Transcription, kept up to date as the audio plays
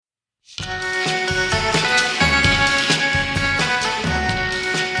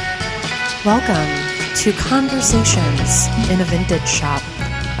Welcome to Conversations in a Vintage Shop,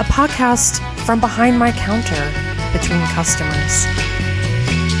 a podcast from behind my counter between customers.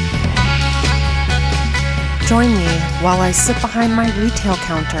 Join me while I sit behind my retail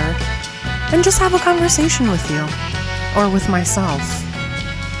counter and just have a conversation with you, or with myself.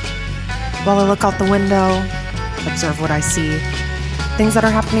 While I look out the window, observe what I see, things that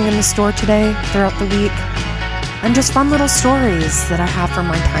are happening in the store today, throughout the week, and just fun little stories that I have from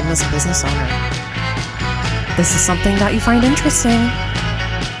my time as a business owner. This is something that you find interesting,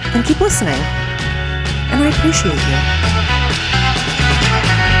 then keep listening, and I appreciate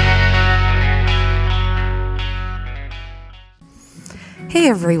you. Hey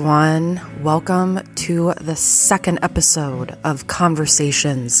everyone, welcome to the second episode of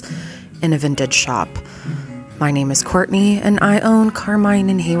Conversations in a Vintage Shop. My name is Courtney, and I own Carmine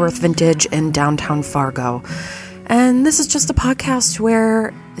and Hayworth Vintage in downtown Fargo. And this is just a podcast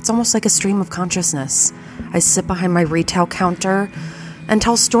where it's almost like a stream of consciousness. I sit behind my retail counter and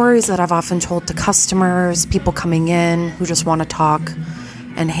tell stories that I've often told to customers, people coming in who just want to talk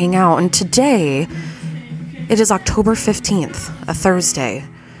and hang out. And today, it is October 15th, a Thursday,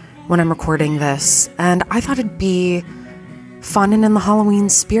 when I'm recording this. And I thought it'd be fun and in the Halloween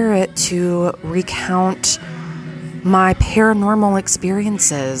spirit to recount my paranormal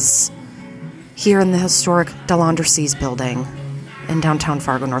experiences here in the historic Delandrecies building in downtown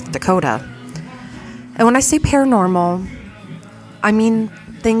Fargo, North Dakota. And when I say paranormal, I mean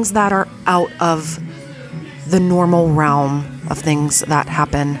things that are out of the normal realm of things that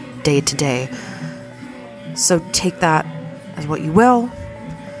happen day to day. So take that as what you will.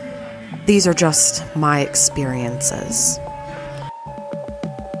 These are just my experiences.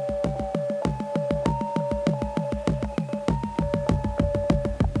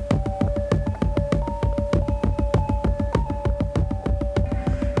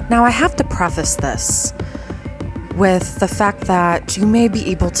 Now, I have to preface this with the fact that you may be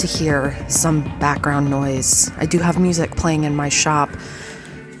able to hear some background noise. I do have music playing in my shop.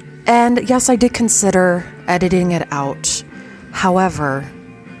 And yes, I did consider editing it out. However,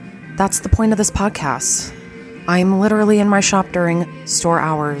 that's the point of this podcast. I'm literally in my shop during store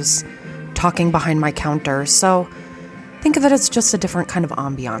hours, talking behind my counter. So think of it as just a different kind of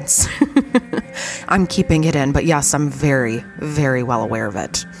ambiance. I'm keeping it in, but yes, I'm very, very well aware of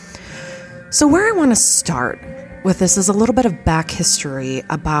it. So where I want to start with this is a little bit of back history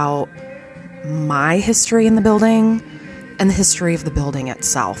about my history in the building and the history of the building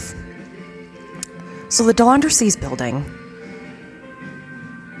itself. So the Delandrecies building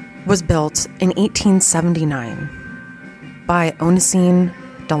was built in 1879 by Onesime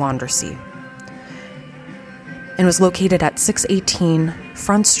Delandresy and was located at 618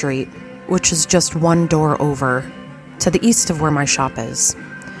 Front Street, which is just one door over to the east of where my shop is.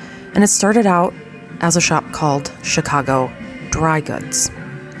 And it started out as a shop called Chicago Dry Goods.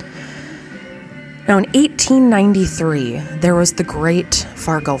 Now in 1893, there was the Great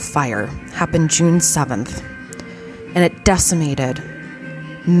Fargo Fire, happened June 7th, and it decimated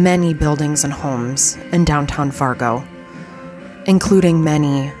many buildings and homes in downtown Fargo, including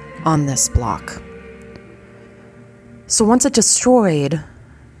many on this block. So once it destroyed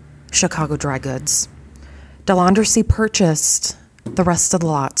Chicago Dry Goods, Delandresy purchased the rest of the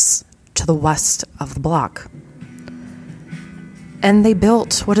lots to the west of the block. And they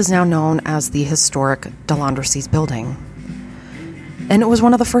built what is now known as the historic Delandrecies building. And it was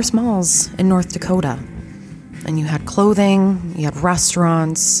one of the first malls in North Dakota. And you had clothing, you had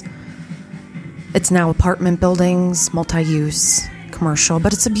restaurants. It's now apartment buildings, multi-use, commercial,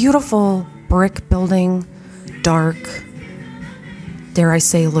 but it's a beautiful brick building, dark, dare I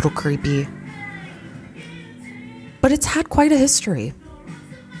say a little creepy. But it's had quite a history.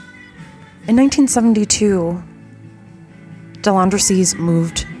 In 1972, Delandrecies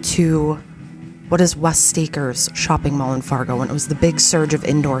moved to what is West Stakers shopping mall in Fargo, and it was the big surge of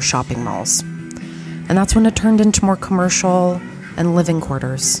indoor shopping malls. And that's when it turned into more commercial and living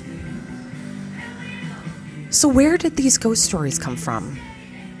quarters. So where did these ghost stories come from?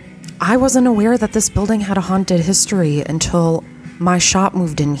 I wasn't aware that this building had a haunted history until my shop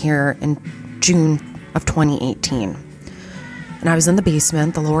moved in here in June of 2018. And I was in the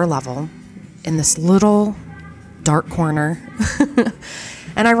basement, the lower level, in this little dark corner.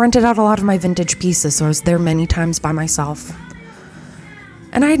 And I rented out a lot of my vintage pieces, so I was there many times by myself.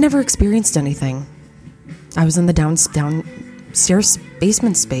 And I had never experienced anything. I was in the downstairs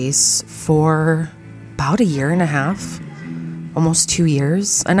basement space for about a year and a half, almost 2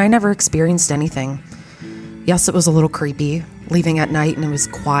 years, and I never experienced anything. Yes, it was a little creepy, leaving at night and it was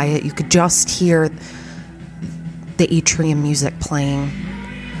quiet. You could just hear the atrium music playing.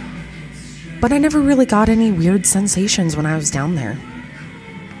 But I never really got any weird sensations when I was down there.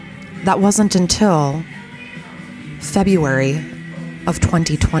 That wasn't until February of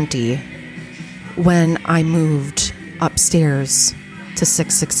 2020 when I moved upstairs to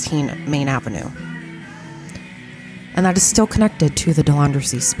 616 Main Avenue. And that is still connected to the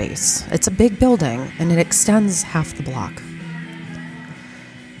DeLandrecy space. It's a big building and it extends half the block.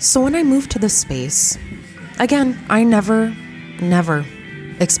 So when I moved to this space, again, I never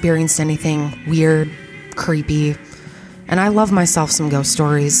experienced anything weird, creepy, and I love myself some ghost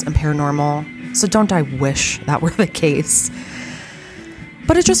stories and paranormal, so don't I wish that were the case.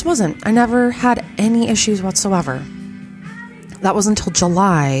 But it just wasn't. I never had any issues whatsoever. That was until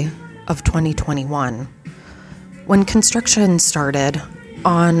July of 2021, when construction started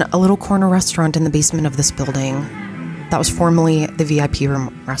on a little corner restaurant in the basement of this building that was formerly the VIP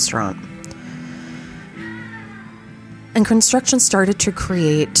Room restaurant. And construction started to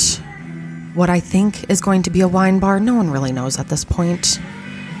create what I think is going to be a wine bar. No one really knows at this point.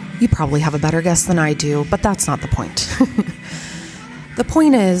 You probably have a better guess than I do, but that's not the point. The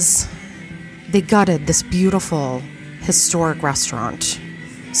point is, they gutted this beautiful, historic restaurant.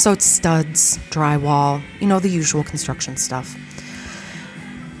 So it's studs, drywall, the usual construction stuff.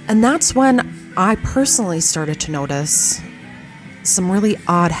 And that's when I personally started to notice some really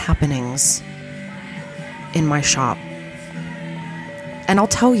odd happenings in my shop. And I'll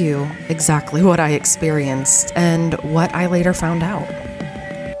tell you exactly what I experienced and what I later found out.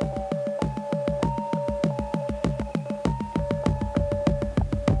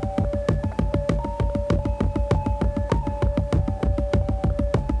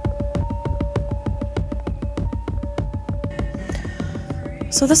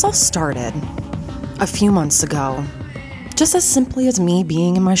 So this all started a few months ago, just as simply as me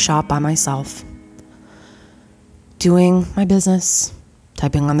being in my shop by myself, doing my business,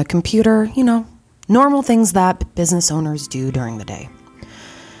 typing on the computer, normal things that business owners do during the day.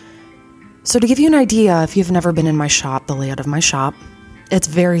 So to give you an idea, if you've never been in my shop, the layout of my shop, it's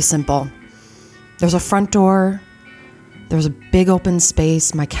very simple. There's a front door, there's a big open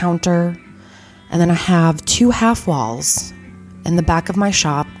space, my counter, and then I have two half walls in the back of my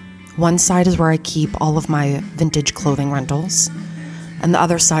shop. One side is where I keep all of my vintage clothing rentals, and the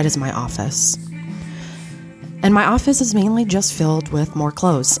other side is my office. And my office is mainly just filled with more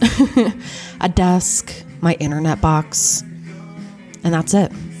clothes. A desk, my internet box, and that's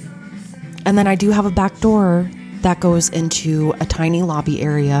it. And then I do have a back door that goes into a tiny lobby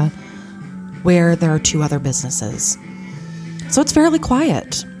area where there are two other businesses. So it's fairly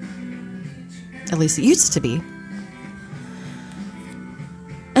quiet. At least it used to be.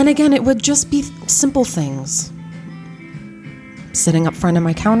 And again, it would just be simple things. Sitting up front of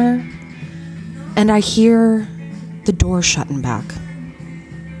my counter, and I hear the door shutting back.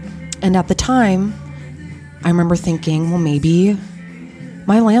 And at the time, I remember thinking, well, maybe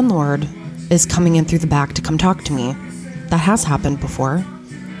my landlord is coming in through the back to come talk to me. That has happened before.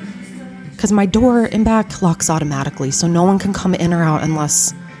 Because my door in back locks automatically, so no one can come in or out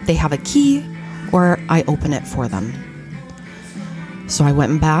unless they have a key or I open it for them. So I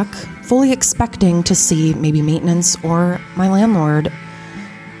went back, fully expecting to see maybe maintenance or my landlord,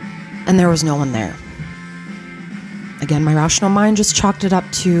 and there was no one there. Again, my rational mind just chalked it up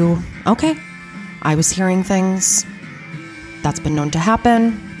to, okay, I was hearing things. That's been known to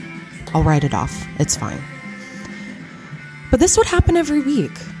happen. I'll write it off. It's fine. But this would happen every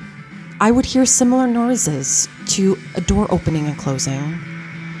week. I would hear similar noises to a door opening and closing,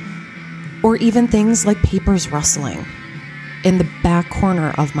 or even things like papers rustling in the back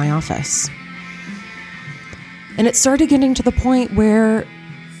corner of my office. And it started getting to the point where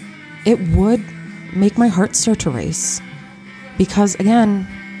it would make my heart start to race. Because again,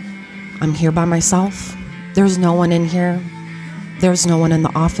 I'm here by myself. There's no one in here. There's no one in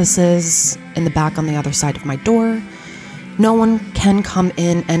the offices, in the back on the other side of my door. No one can come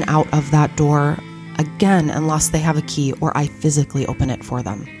in and out of that door again unless they have a key or I physically open it for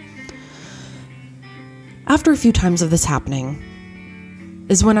them. After a few times of this happening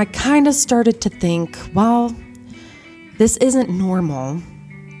is when I kind of started to think, well, this isn't normal,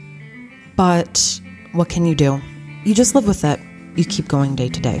 but what can you do? You just live with it. You keep going day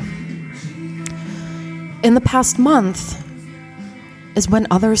to day. In the past month is when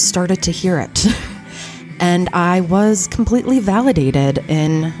others started to hear it. And I was completely validated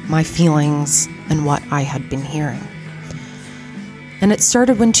in my feelings and what I had been hearing. And it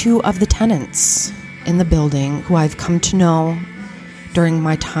started when two of the tenants in the building, who I've come to know during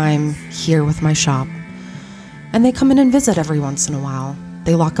my time here with my shop, And they come in and visit every once in a while.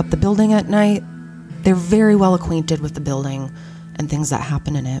 They lock up the building at night. They're very well acquainted with the building and things that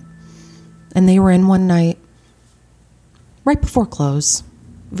happen in it. And they were in one night, right before close,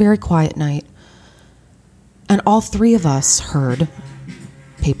 very quiet night. And all three of us heard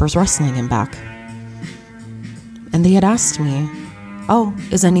papers rustling in back. And they had asked me, "Oh,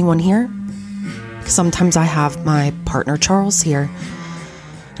 is anyone here?" Sometimes I have my partner Charles here.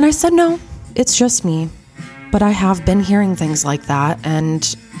 And I said, "No, it's just me." But I have been hearing things like that,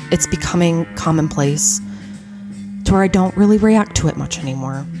 and it's becoming commonplace to where I don't really react to it much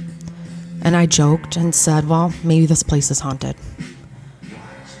anymore. And I joked and said, "Well, maybe this place is haunted."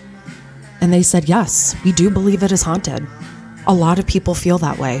 And they said, "Yes, we do believe it is haunted. A lot of people feel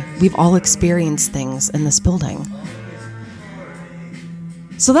that way. We've all experienced things in this building."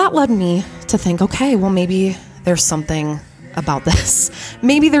 So that led me to think, okay, well, maybe there's something about this.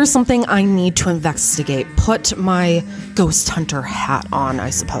 Maybe there's something I need to investigate. Put my ghost hunter hat on,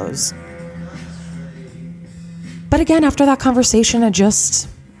 I suppose. But again, after that conversation, I just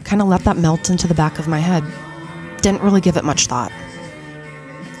kind of let that melt into the back of my head. Didn't really give it much thought.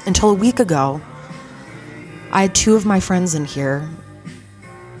 Until a week ago, I had two of my friends in here,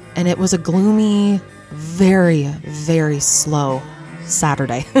 and it was a gloomy, very, very slow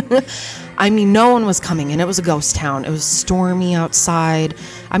Saturday. I mean, no one was coming in. It was a ghost town. It was stormy outside.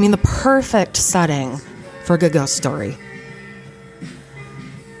 I mean, the perfect setting for a good ghost story.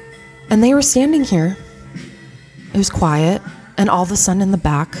 And they were standing here. It was quiet. And all of a sudden in the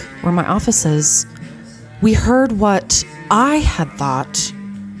back where my office is, we heard what I had thought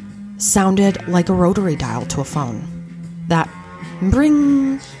sounded like a rotary dial to a phone. That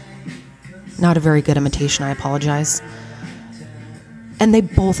bring. Not a very good imitation, I apologize. And they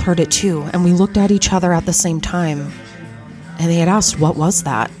both heard it too, and we looked at each other at the same time, and they had asked, "What was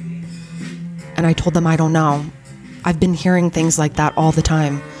that?" And I told them, "I don't know. I've been hearing things like that all the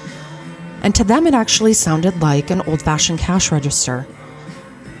time." And to them, it actually sounded like an old-fashioned cash register.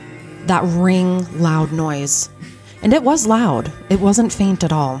 That ring, loud noise. And it was loud. It wasn't faint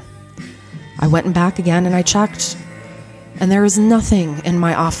at all. I went back again and I checked, and there was nothing in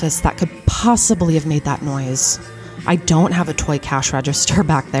my office that could possibly have made that noise. I don't have a toy cash register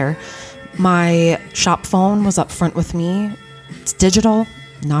back there. My shop phone was up front with me. It's digital,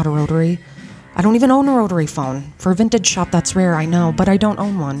 not a rotary. I don't even own a rotary phone. For a vintage shop, that's rare, I know, but I don't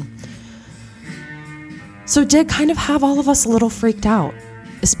own one. So it did kind of have all of us a little freaked out,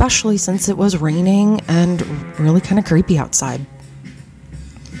 especially since it was raining and really kind of creepy outside.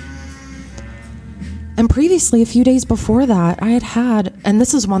 And previously, a few days before that, I had, and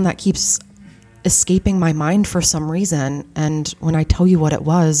this is one that keeps escaping my mind for some reason, and when I tell you what it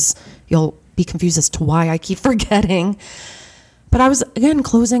was, you'll be confused as to why I keep forgetting. But I was, again,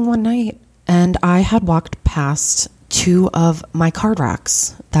 closing one night, and I had walked past two of my card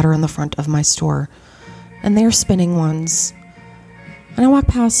racks that are in the front of my store, and they're spinning ones. And I walked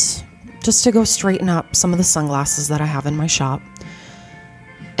past just to go straighten up some of the sunglasses that I have in my shop.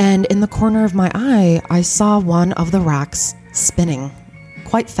 And in the corner of my eye, I saw one of the racks spinning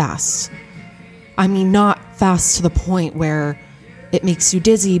quite fast. I mean, not fast to the point where it makes you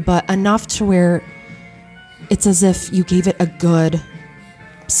dizzy, but enough to where it's as if you gave it a good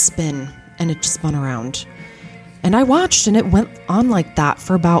spin and it spun around. And I watched, and it went on like that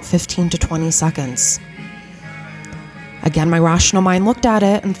for about 15 to 20 seconds. Again, my rational mind looked at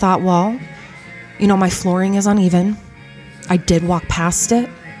it and thought, well, my flooring is uneven. I did walk past it.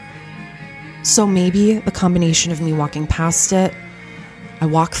 So maybe the combination of me walking past it, I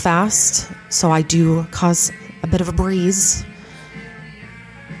walk fast, so I do cause a bit of a breeze.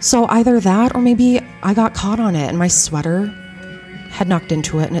 So either that, or maybe I got caught on it and my sweater had knocked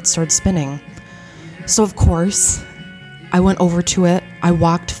into it and it started spinning. So of course, I went over to it. I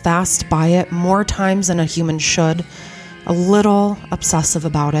walked fast by it more times than a human should, a little obsessive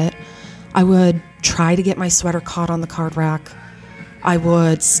about it. I would try to get my sweater caught on the card rack. I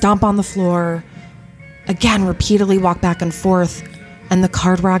would stomp on the floor, again, repeatedly walk back and forth, and the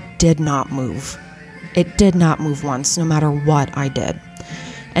card rack did not move. It did not move once, no matter what I did.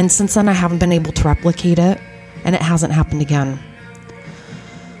 And since then, I haven't been able to replicate it, and it hasn't happened again.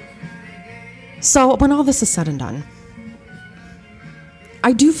 So when all this is said and done,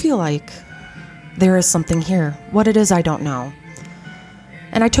 I do feel like there is something here. What it is, I don't know.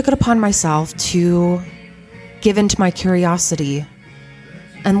 And I took it upon myself to give into my curiosity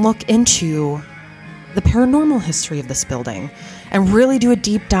and look into the paranormal history of this building and really do a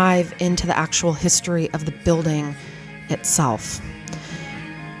deep dive into the actual history of the building itself.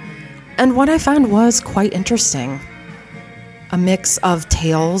 And what I found was quite interesting. A mix of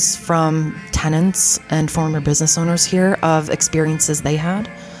tales from tenants and former business owners here of experiences they had,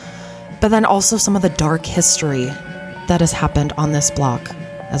 but then also some of the dark history that has happened on this block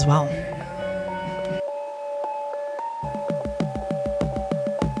as well.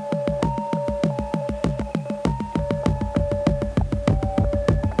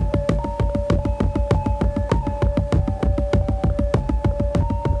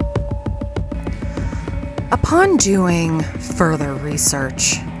 Upon doing further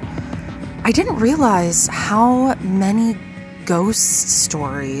research, I didn't realize how many ghost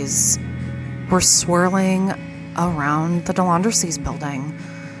stories were swirling around the DeLandrecies building.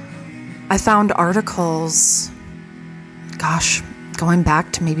 I found articles, going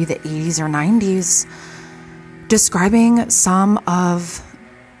back to maybe the 80s or 90s, describing some of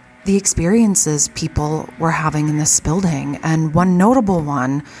the experiences people were having in this building. And one notable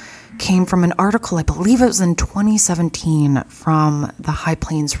one came from an article, I believe it was in 2017, from the High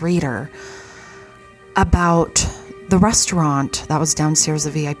Plains Raider, about the restaurant that was downstairs,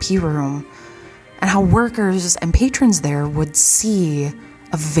 the VIP room, and how workers and patrons there would see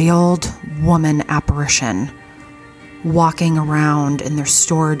a veiled woman apparition walking around in their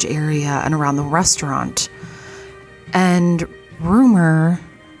storage area and around the restaurant. And rumor,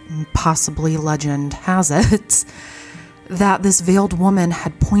 possibly legend has it, that this veiled woman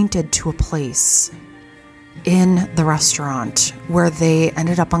had pointed to a place in the restaurant where they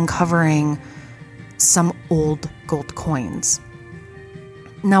ended up uncovering some old gold coins.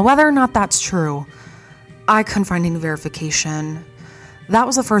 Now, whether or not that's true, I couldn't find any verification. That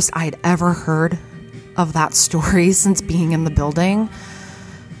was the first I'd ever heard of that story since being in the building.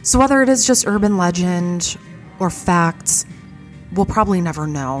 So whether it is just urban legend or fact, we'll probably never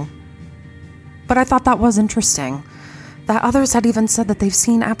know. But I thought that was interesting, that others had even said that they've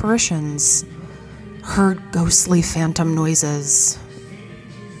seen apparitions, heard ghostly phantom noises,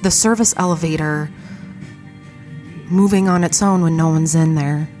 the service elevator moving on its own when no one's in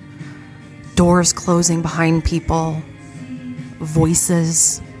there, doors closing behind people,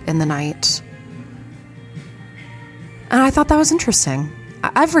 voices in the night. And I thought that was interesting.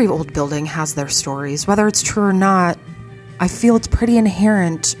 Every old building has their stories, whether it's true or not. I feel it's pretty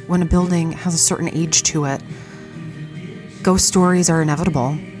inherent when a building has a certain age to it. Ghost stories are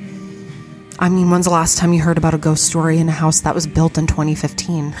inevitable. I mean, when's the last time you heard about a ghost story in a house that was built in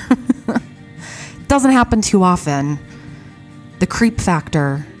 2015? Doesn't happen too often. The creep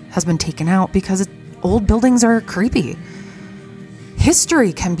factor has been taken out because old buildings are creepy.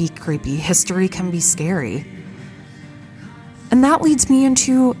 History can be creepy. History can be scary. And that leads me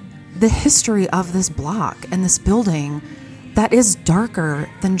into the history of this block and this building that is darker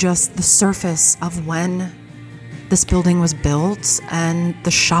than just the surface of when this building was built and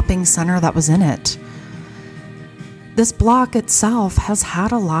the shopping center that was in it. This block itself has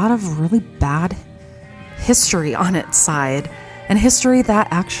had a lot of really bad history on its side, and history that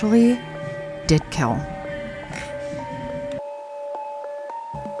actually did kill.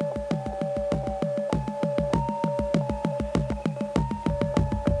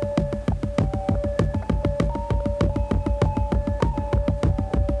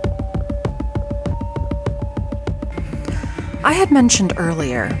 I had mentioned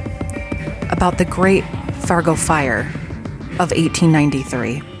earlier about the Great Fargo Fire of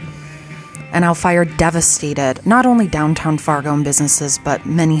 1893, and how fire devastated not only downtown Fargo and businesses, but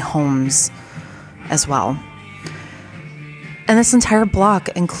many homes as well. And this entire block,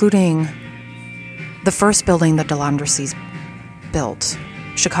 including the first building that DeLandrecies built,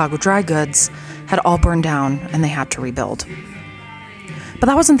 Chicago Dry Goods, had all burned down and they had to rebuild. But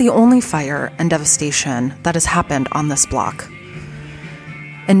that wasn't the only fire and devastation that has happened on this block.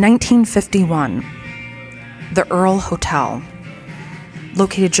 In 1951, the Earl Hotel,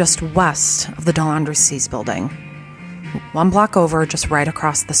 located just west of the DeLandrecies building, one block over, just right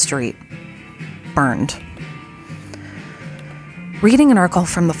across the street, burned. Reading an article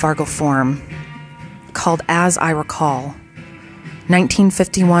from the Fargo Forum called As I Recall,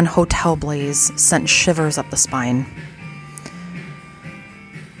 1951 hotel blaze sent shivers up the spine.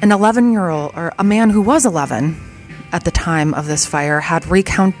 An 11-year-old, or a man who was 11 at the time of this fire, had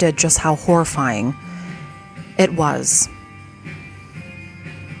recounted just how horrifying it was,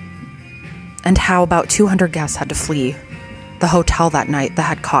 and how about 200 guests had to flee the hotel that night that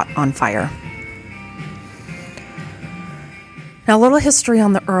had caught on fire. Now, a little history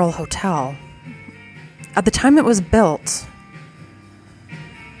on the Earl Hotel. At the time it was built,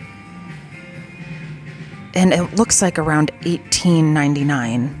 and it looks like around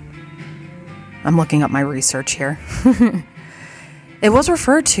 1899. I'm looking up my research here. It was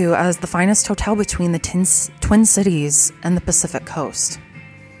referred to as the finest hotel between the Twin Cities and the Pacific Coast.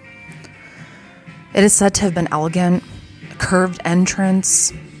 It is said to have been elegant, a curved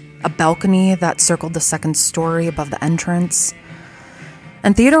entrance, a balcony that circled the second story above the entrance.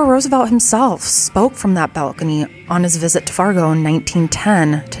 And Theodore Roosevelt himself spoke from that balcony on his visit to Fargo in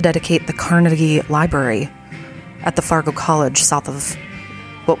 1910 to dedicate the Carnegie Library at the Fargo College south of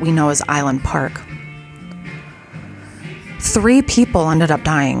what we know as Island Park. 3 people ended up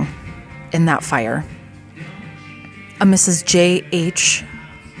dying in that fire. A Mrs. J.H.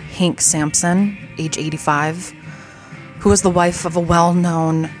 Hank Sampson, age 85, who was the wife of a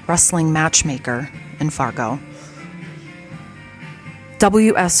well-known wrestling matchmaker in Fargo.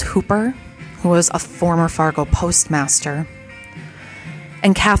 W.S. Hooper, who was a former Fargo postmaster.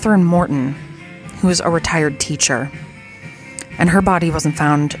 And Catherine Morton, who was a retired teacher. And her body wasn't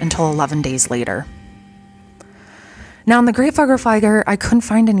found until 11 days later. Now, in the Great Fargo Fire, I couldn't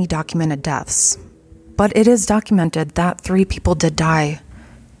find any documented deaths, but it is documented that 3 people did die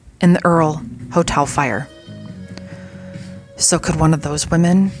in the Earl Hotel fire. So could one of those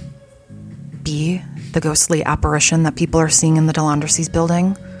women be the ghostly apparition that people are seeing in the DeLandrecies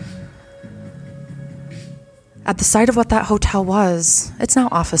building? At the site of what that hotel was, it's now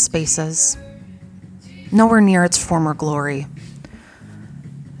office spaces, nowhere near its former glory.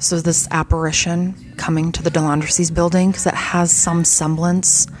 So this apparition coming to the DeLandrecies building, because it has some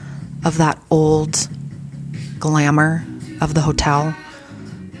semblance of that old glamour of the hotel.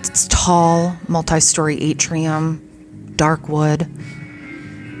 It's tall, multi-story atrium, dark wood,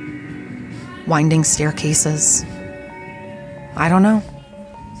 winding staircases. I don't know.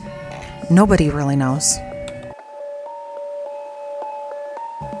 Nobody really knows.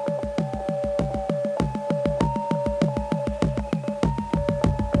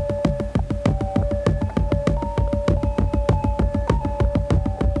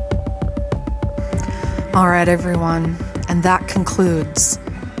 All right, everyone, and that concludes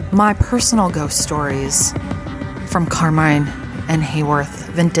my personal ghost stories from Carmine and Hayworth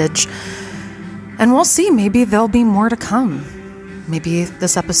Vintage. And we'll see, maybe there'll be more to come. Maybe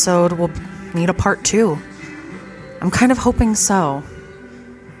this episode will need a part 2. I'm kind of hoping so.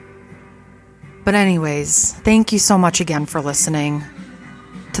 But anyways, thank you so much again for listening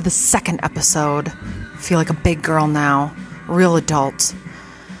to the second episode. I feel like a big girl now, a real adult.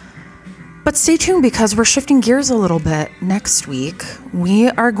 But stay tuned, because we're shifting gears a little bit. Next week, we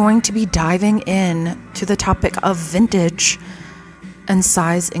are going to be diving in to the topic of vintage and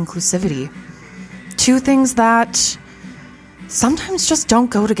size inclusivity. 2 things that sometimes just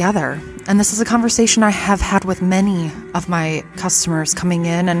don't go together. And this is a conversation I have had with many of my customers coming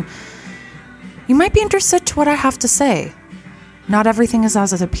in, and you might be interested to what I have to say. Not everything is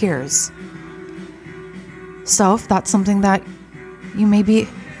as it appears. So if that's something that you may be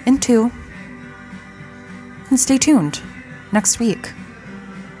into, and stay tuned next week.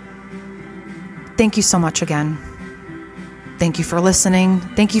 Thank you so much again. Thank you for listening.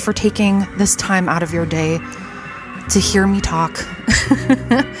 Thank you for taking this time out of your day to hear me talk.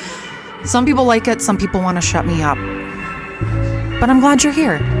 Some people like it, some people want to shut me up. But I'm glad you're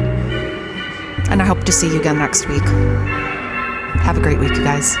here. And I hope to see you again next week. Have a great week, you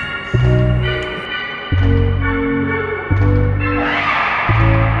guys.